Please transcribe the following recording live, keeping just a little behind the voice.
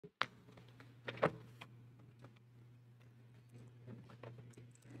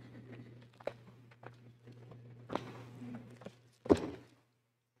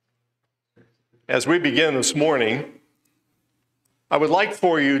As we begin this morning, I would like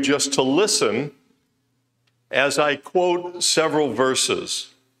for you just to listen as I quote several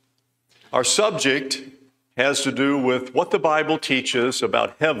verses. Our subject has to do with what the Bible teaches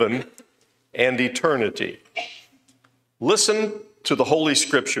about heaven and eternity. Listen to the Holy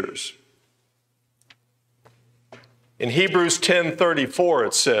Scriptures. In Hebrews 10:34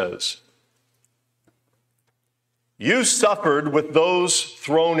 it says, "You suffered with those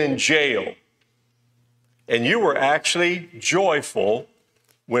thrown in jail, and you were actually joyful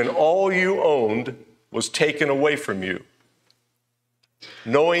when all you owned was taken away from you,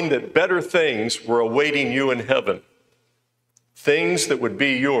 knowing that better things were awaiting you in heaven, things that would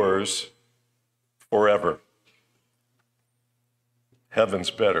be yours forever."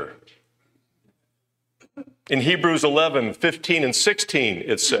 Heaven's better. In Hebrews 11:15 and 16,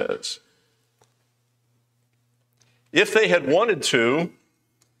 it says, "If they had wanted to,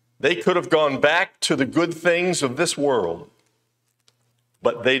 they could have gone back to the good things of this world,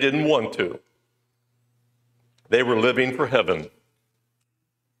 but they didn't want to. They were living for heaven.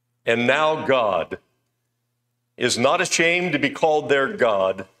 And now God is not ashamed to be called their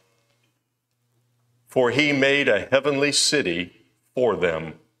God, for he made a heavenly city for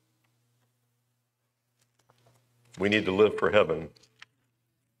them." We need to live for heaven.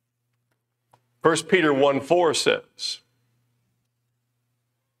 1 Peter 1:4 says,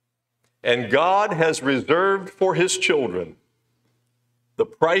 "And God has reserved for his children the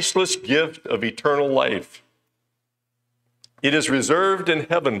priceless gift of eternal life. It is reserved in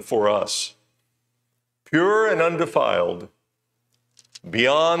heaven for us, pure and undefiled,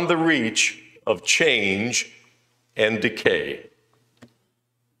 beyond the reach of change and decay."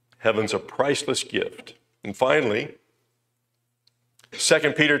 Heaven's a priceless gift. And finally,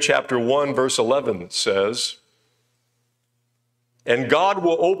 2 Peter chapter 1, verse 11 says, "And God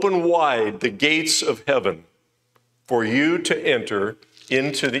will open wide the gates of heaven for you to enter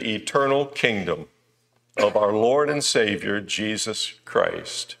into the eternal kingdom of our Lord and Savior, Jesus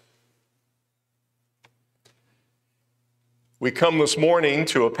Christ." We come this morning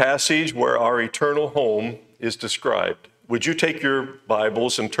to a passage where our eternal home is described. Would you take your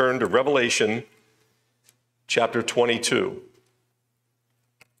Bibles and turn to Revelation chapter 22.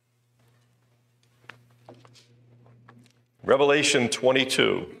 Revelation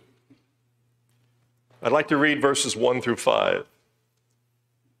 22. I'd like to read verses 1 through 5.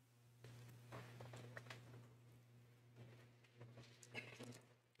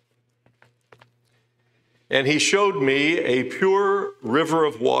 "And he showed me a pure river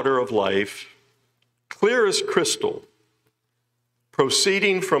of water of life, clear as crystal,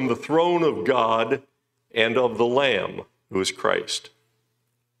 proceeding from the throne of God and of the Lamb, who is Christ.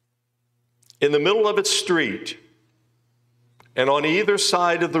 In the middle of its street, and on either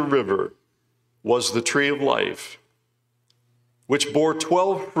side of the river, was the tree of life, which bore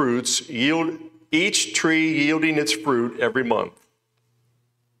 12 fruits, each tree yielding its fruit every month.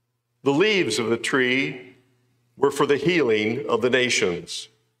 The leaves of the tree were for the healing of the nations.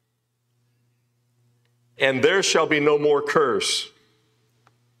 And there shall be no more curse,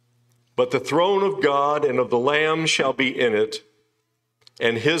 but the throne of God and of the Lamb shall be in it,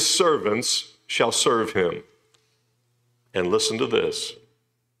 and his servants shall serve him." And listen to this.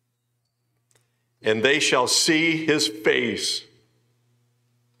 "And they shall see his face,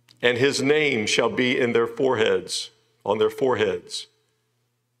 and his name shall be in their foreheads, on their foreheads.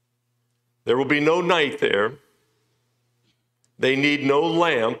 There will be no night there. They need no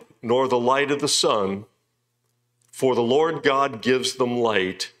lamp nor the light of the sun, for the Lord God gives them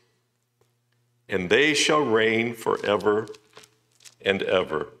light, and they shall reign forever and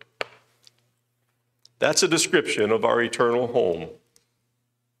ever." That's a description of our eternal home.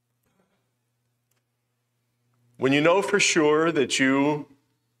 When you know for sure that you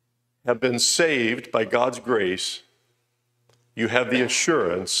have been saved by God's grace, you have the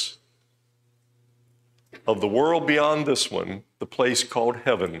assurance of the world beyond this one, the place called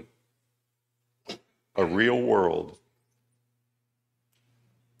heaven, a real world.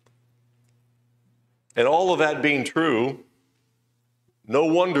 And all of that being true, no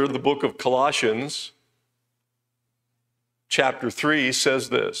wonder the book of Colossians, chapter 3, says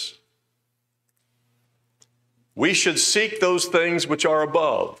this: "We should seek those things which are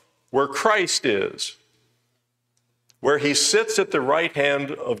above, where Christ is, where he sits at the right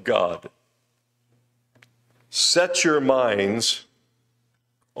hand of God. Set your minds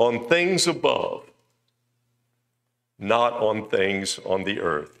on things above, not on things on the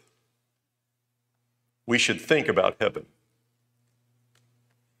earth." We should think about heaven.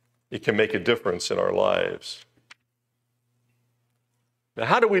 It can make a difference in our lives. Now,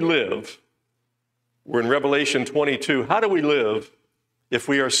 how do we live We're in Revelation 22. How do we live if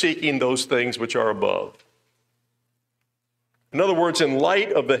we are seeking those things which are above? In other words, in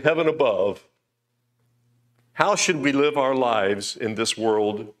light of the heaven above, how should we live our lives in this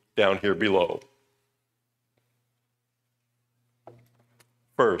world down here below?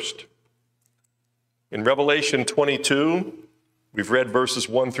 First, in Revelation 22, we've read verses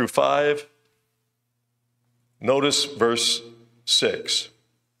 1 through 5. Notice verse 6.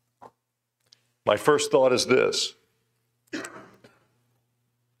 My first thought is this: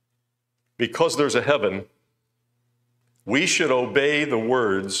 because there's a heaven, we should obey the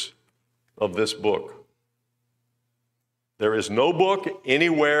words of this book. There is no book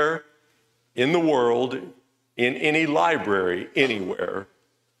anywhere in the world, in any library anywhere,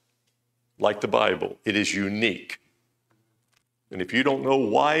 like the Bible. It is unique. And if you don't know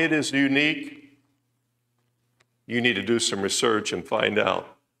why it is unique, you need to do some research and find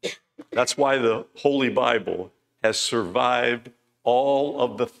out. That's why the Holy Bible has survived all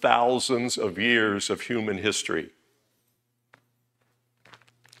of the thousands of years of human history.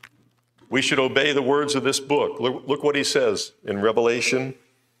 We should obey the words of this book. Look what he says in Revelation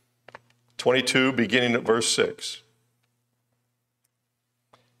 22, beginning at verse 6.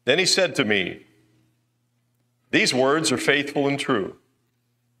 Then he said to me, "These words are faithful and true.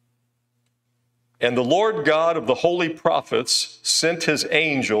 And the Lord God of the holy prophets sent his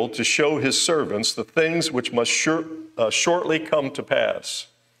angel to show his servants the things which must shortly come to pass.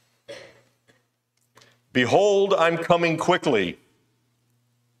 Behold, I'm coming quickly.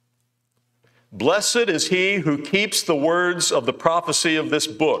 Blessed is he who keeps the words of the prophecy of this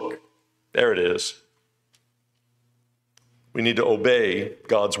book." There it is. We need to obey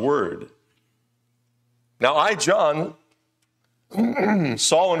God's word. Now I, John,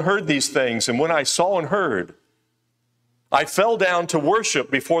 saw and heard these things, and when I saw and heard, I fell down to worship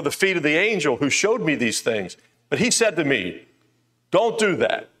before the feet of the angel who showed me these things. But he said to me, "Don't do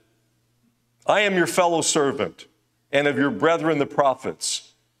that. I am your fellow servant and of your brethren the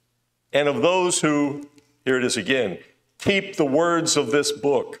prophets, and of those who," here it is again, "keep the words of this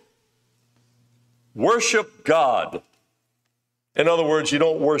book. Worship God." In other words, you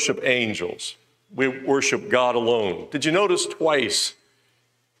don't worship angels. We worship God alone. Did you notice twice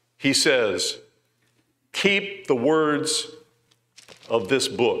he says, keep the words of this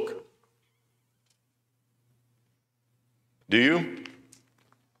book? Do you?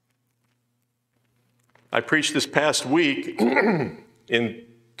 I preached this past week in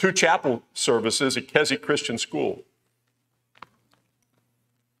 2 chapel services at Keswick Christian School.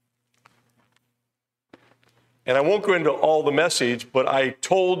 And I won't go into all the message, but I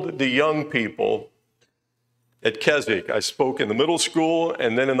told the young people at Keswick, I spoke in the middle school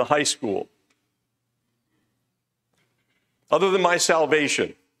and then in the high school. Other than my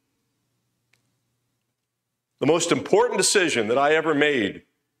salvation, the most important decision that I ever made,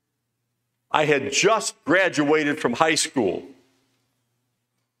 I had just graduated from high school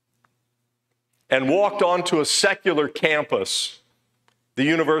and walked onto a secular campus, the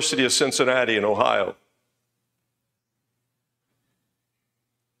University of Cincinnati in Ohio.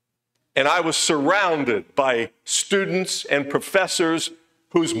 And I was surrounded by students and professors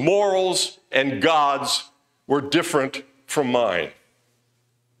whose morals and gods were different from mine.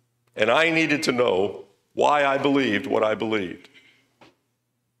 And I needed to know why I believed what I believed.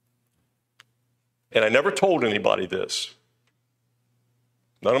 And I never told anybody this.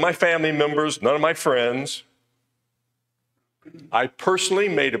 None of my family members, none of my friends. I personally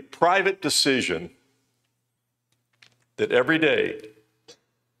made a private decision that every day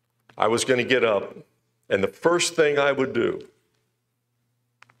I was going to get up, and the first thing I would do,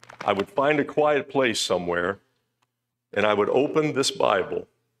 I would find a quiet place somewhere, and I would open this Bible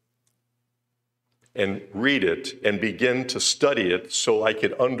and read it and begin to study it so I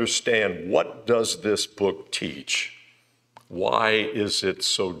could understand, what does this book teach? Why is it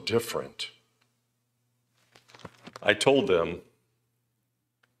so different? I told them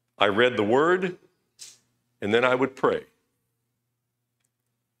I read the word, and then I would pray.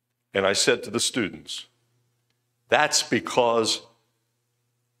 And I said to the students, that's because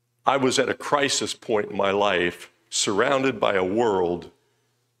I was at a crisis point in my life, surrounded by a world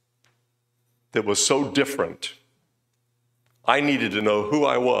that was so different. I needed to know who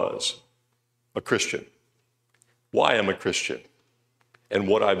I was, a Christian, why I'm a Christian, and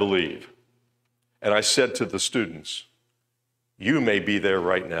what I believe. And I said to the students, you may be there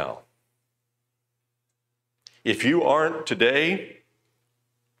right now. If you aren't today,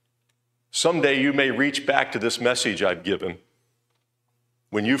 someday you may reach back to this message I've given.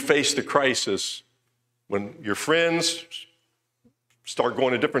 When you face the crisis, when your friends start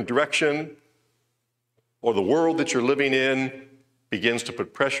going a different direction, or the world that you're living in begins to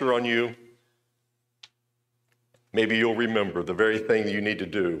put pressure on you, maybe you'll remember the very thing that you need to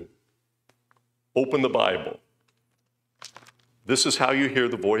do. Open the Bible. This is how you hear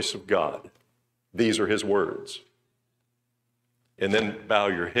the voice of God. These are his words. And then bow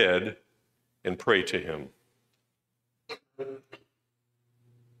your head and pray to him.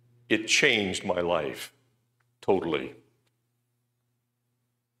 It changed my life totally.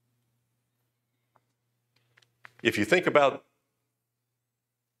 If you think about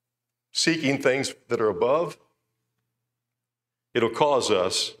seeking things that are above, it'll cause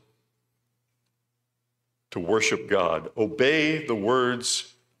us to worship God. Obey the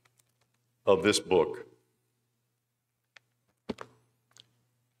words of this book.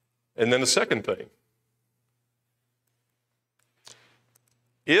 And then the second thing,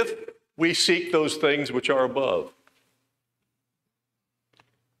 if we seek those things which are above,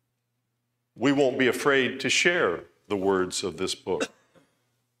 we won't be afraid to share the words of this book.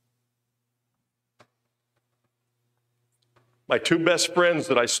 My two best friends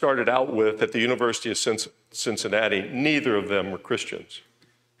that I started out with at the University of Cincinnati, neither of them were Christians.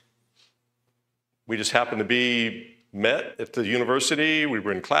 We just happened to be met at the university. We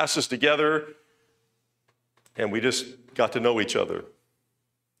were in classes together, and we just got to know each other.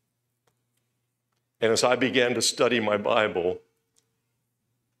 And as I began to study my Bible,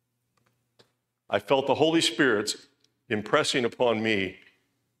 I felt the Holy Spirit impressing upon me,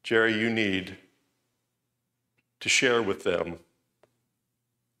 Jerry, you need to share with them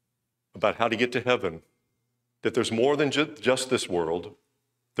about how to get to heaven, that there's more than just this world.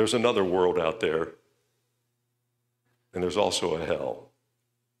 There's another world out there, and there's also a hell.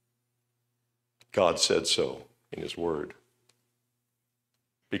 God said so in his word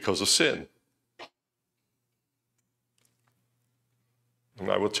because of sin. And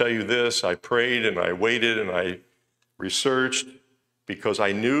I will tell you this, I prayed and I waited and I researched because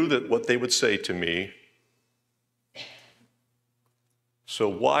I knew that what they would say to me, so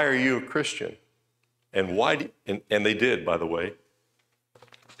why are you a Christian? And why? And they did, by the way.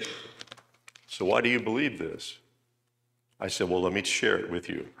 So why do you believe this? I said, well, let me share it with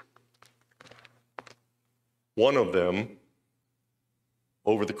you. One of them,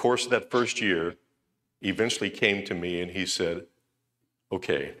 over the course of that first year, eventually came to me and he said,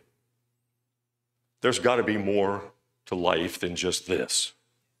 okay, there's got to be more to life than just this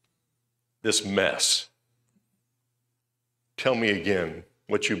mess. Tell me again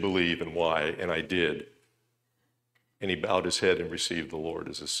what you believe and why, and I did. And he bowed his head and received the Lord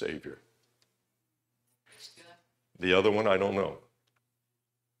as his Savior. The other one, I don't know.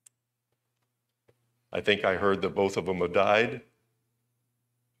 I think I heard that both of them have died.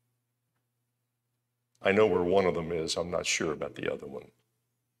 I know where one of them is. I'm not sure about the other one.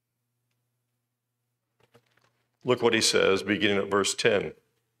 Look what he says, beginning at verse 10.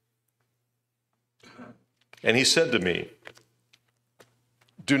 And he said to me,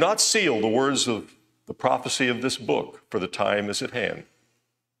 do not seal the words of the prophecy of this book, for the time is at hand.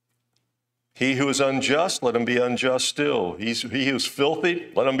 He who is unjust, let him be unjust still. He who is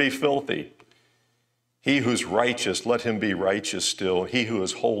filthy, let him be filthy. He who is righteous, let him be righteous still. He who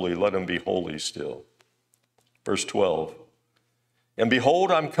is holy, let him be holy still. Verse 12. And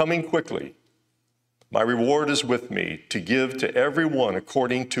behold, I'm coming quickly. My reward is with me to give to everyone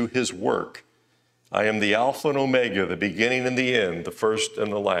according to his work. I am the Alpha and Omega, the beginning and the end, the first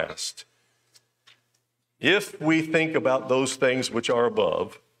and the last. If we think about those things which are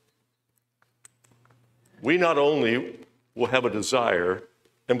above, we not only will have a desire,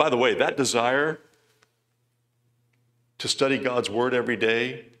 and by the way, that desire to study God's word every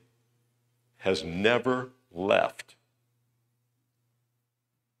day has never left.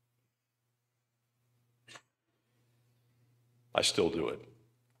 I still do it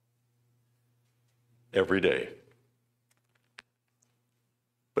every day.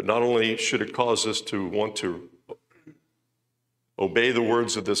 But not only should it cause us to want to obey the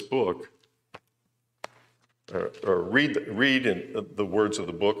words of this book, or read in the words of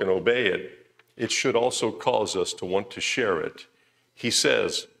the book and obey it, it should also cause us to want to share it. He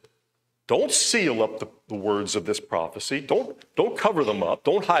says, don't seal up the words of this prophecy. Don't cover them up.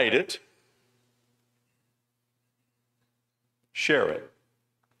 Don't hide it. Share it.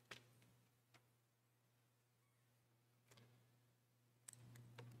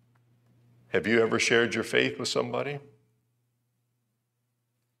 Have you ever shared your faith with somebody?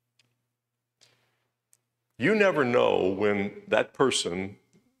 You never know when that person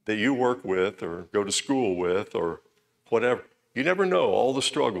that you work with or go to school with or whatever, you never know all the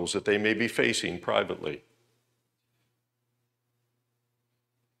struggles that they may be facing privately.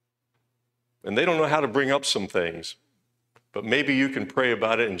 And they don't know how to bring up some things. But maybe you can pray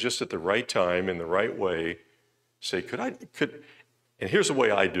about it and just at the right time, in the right way, say, and here's the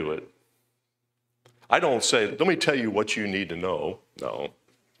way I do it. I don't say, let me tell you what you need to know. No.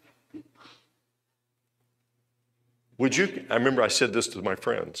 I remember I said this to my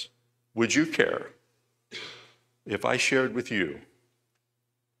friends. Would you care if I shared with you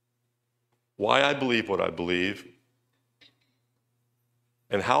why I believe what I believe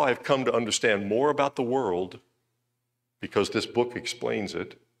and how I've come to understand more about the world, because this book explains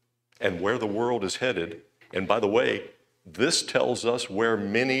it, and where the world is headed? And by the way, this tells us where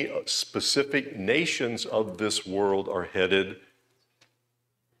many specific nations of this world are headed.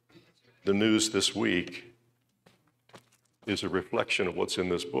 The news this week is a reflection of what's in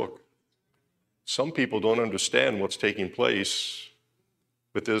this book. Some people don't understand what's taking place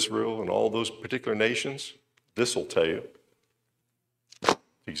with Israel and all those particular nations. This will tell you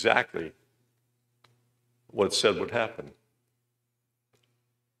exactly what it said would happen.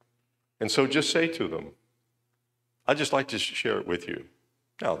 And so just say to them, I'd just like to share it with you.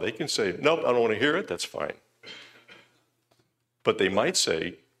 Now, they can say, nope, I don't want to hear it. That's fine. But they might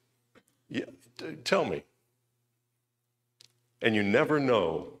say, yeah, tell me. And you never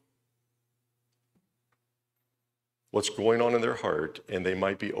know what's going on in their heart, and they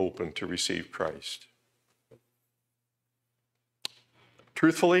might be open to receive Christ.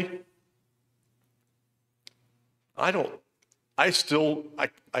 Truthfully, I don't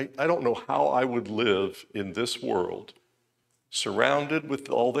know how I would live in this world surrounded with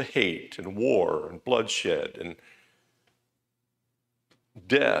all the hate and war and bloodshed and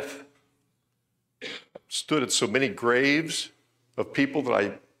death. Stood at so many graves of people that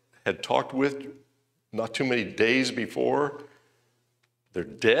I had talked with not too many days before. They're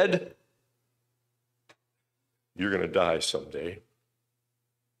dead. You're going to die someday.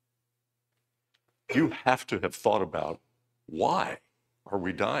 You have to have thought about, why are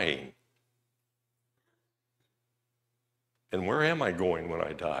we dying? And where am I going when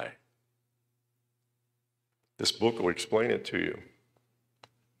I die? This book will explain it to you.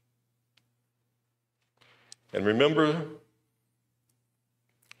 And remember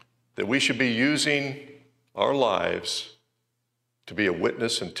that we should be using our lives to be a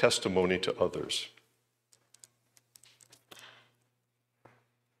witness and testimony to others.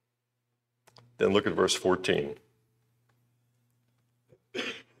 Then look at verse 14.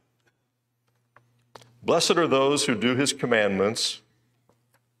 Blessed are those who do his commandments,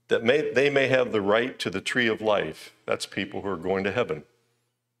 that they may have the right to the tree of life. That's people who are going to heaven.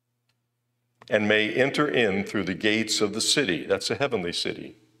 And may enter in through the gates of the city. That's a heavenly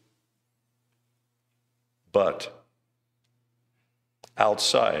city. But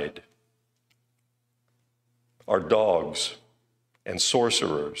outside are dogs and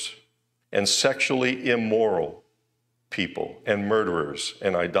sorcerers and sexually immoral people and murderers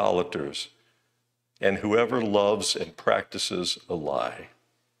and idolaters and whoever loves and practices a lie.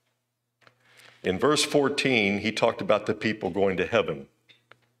 In verse 14, he talked about the people going to heaven.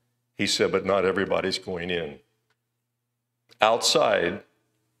 He said, but not everybody's going in. Outside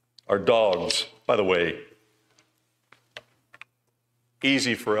are dogs. By the way,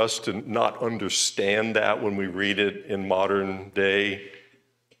 easy for us to not understand that when we read it in modern day.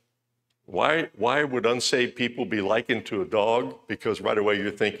 Why would unsaved people be likened to a dog? Because right away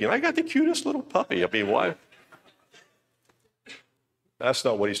you're thinking, I got the cutest little puppy. I mean, why? That's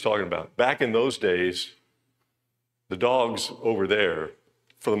not what he's talking about. Back in those days, the dogs over there,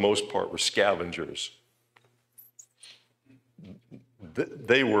 for the most part, were scavengers.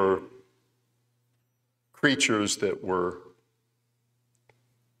 They were creatures that were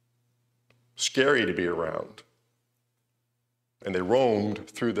scary to be around. And they roamed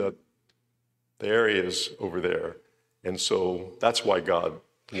through the areas over there. And so that's why God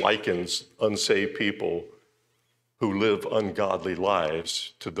likens unsaved people who live ungodly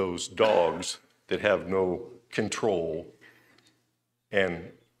lives to those dogs that have no control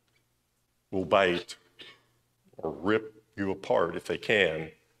and will bite or rip you apart if they can.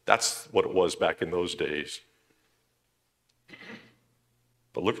 That's what it was back in those days.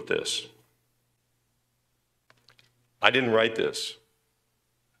 But look at this. I didn't write this.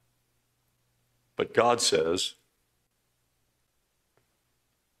 But God says,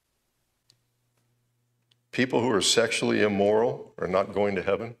 people who are sexually immoral are not going to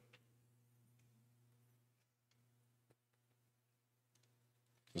heaven.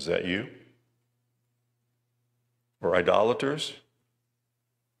 Is that you? Or idolaters?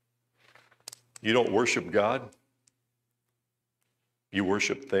 You don't worship God. You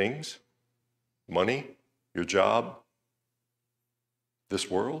worship things, money, your job,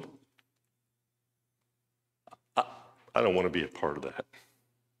 this world. I don't want to be a part of that.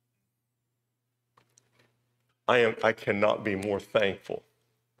 I cannot be more thankful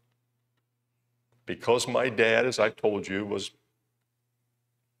because my dad, as I told you, was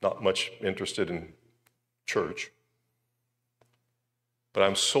not much interested in church. But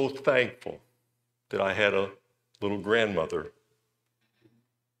I'm so thankful that I had a little grandmother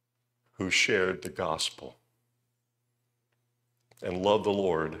who shared the gospel and loved the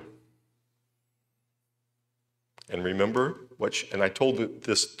Lord. And remember and I told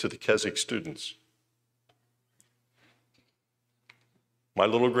this to the Keswick students. My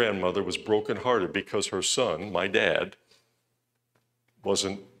little grandmother was brokenhearted because her son, my dad,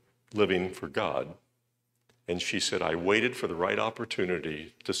 wasn't living for God. And she said, I waited for the right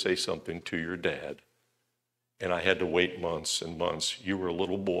opportunity to say something to your dad. And I had to wait months and months. You were a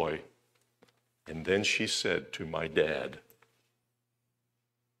little boy. And then she said to my dad,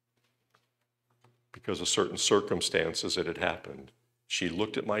 because of certain circumstances that had happened, she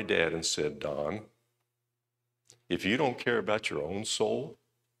looked at my dad and said, Don, if you don't care about your own soul,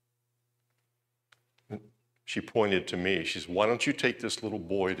 she pointed to me. She said, why don't you take this little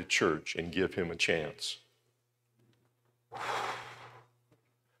boy to church and give him a chance?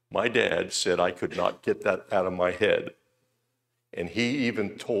 My dad said I could not get that out of my head. And he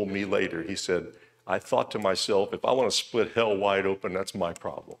even told me later, he said, I thought to myself, if I want to split hell wide open, that's my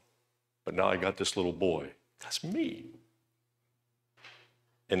problem. But now I got this little boy. That's me.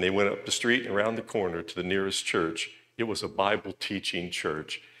 And they went up the street and around the corner to the nearest church. It was a Bible teaching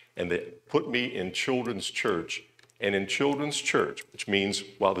church. And they put me in children's church. And in children's church, which means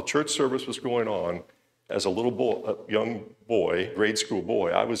while the church service was going on, as a little boy, a young boy, grade school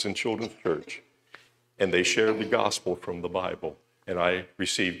boy, I was in children's church. And they shared the gospel from the Bible. And I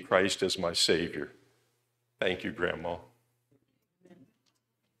received Christ as my Savior. Thank you, Grandma.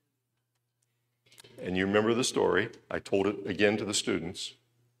 And you remember the story. I told it again to the students.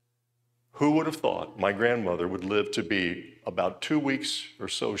 Who would have thought my grandmother would live to be about 2 weeks or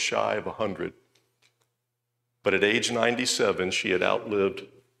so shy of 100? But at age 97, she had outlived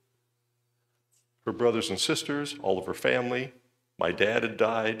her brothers and sisters, all of her family. My dad had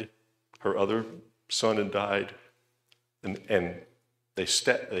died. Her other son had died. And they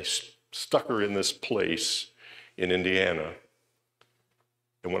stuck her in this place in Indiana.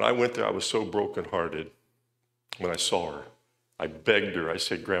 And when I went there, I was so brokenhearted when I saw her. I begged her. I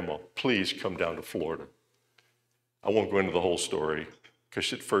said, Grandma, please come down to Florida. I won't go into the whole story,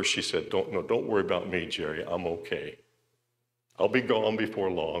 because at first she said, don't worry about me, Jerry. I'm okay. I'll be gone before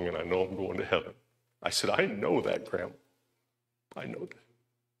long, and I know I'm going to heaven. I said, I know that, Grandma. I know that.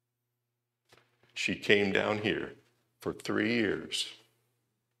 She came down here for 3 years.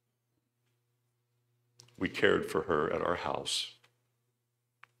 We cared for her at our house.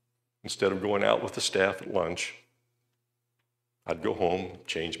 Instead of going out with the staff at lunch, I'd go home,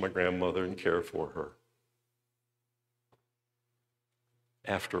 change my grandmother, and care for her.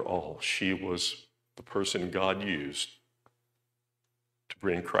 After all, she was the person God used to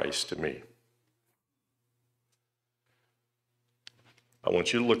bring Christ to me. I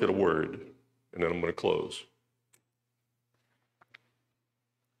want you to look at a word, and then I'm going to close.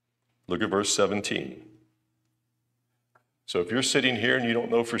 Look at verse 17. So if you're sitting here and you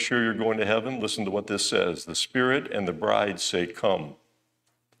don't know for sure you're going to heaven, listen to what this says. The Spirit and the bride say, come.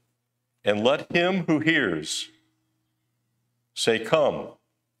 And let him who hears say, come.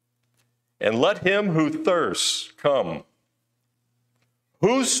 And let him who thirsts come.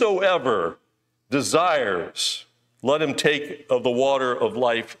 Whosoever desires, let him take of the water of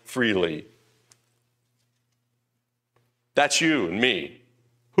life freely. That's you and me.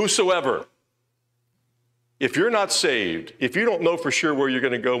 Whosoever. If you're not saved, if you don't know for sure where you're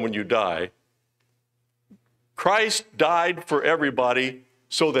going to go when you die, Christ died for everybody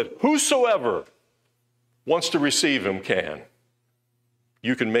so that whosoever wants to receive him can.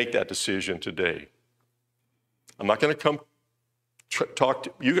 You can make that decision today. I'm not going to come talk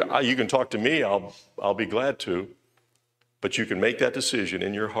to you. You can talk to me. I'll be glad to. But you can make that decision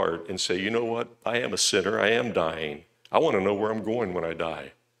in your heart and say, you know what? I am a sinner. I am dying. I want to know where I'm going when I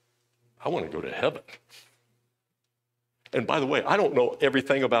die. I want to go to heaven. And by the way, I don't know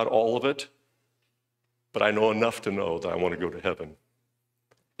everything about all of it, but I know enough to know that I want to go to heaven.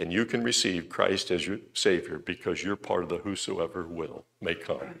 And you can receive Christ as your Savior because you're part of the whosoever will may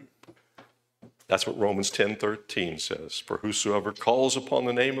come. That's what Romans 10:13 says. For whosoever calls upon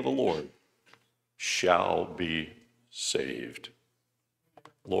the name of the Lord shall be saved.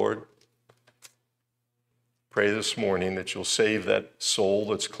 Lord, pray this morning that you'll save that soul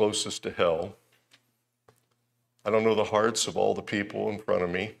that's closest to hell. I don't know the hearts of all the people in front of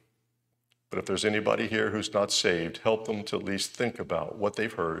me, But if there's anybody here who's not saved, help them to at least think about what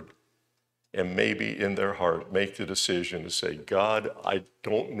they've heard and maybe in their heart make the decision to say, God, I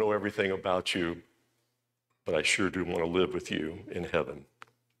don't know everything about you, but I sure do want to live with you in heaven.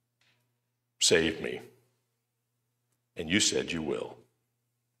 Save me. And you said you will.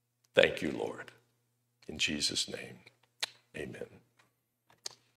 Thank you, Lord. In Jesus' name, amen.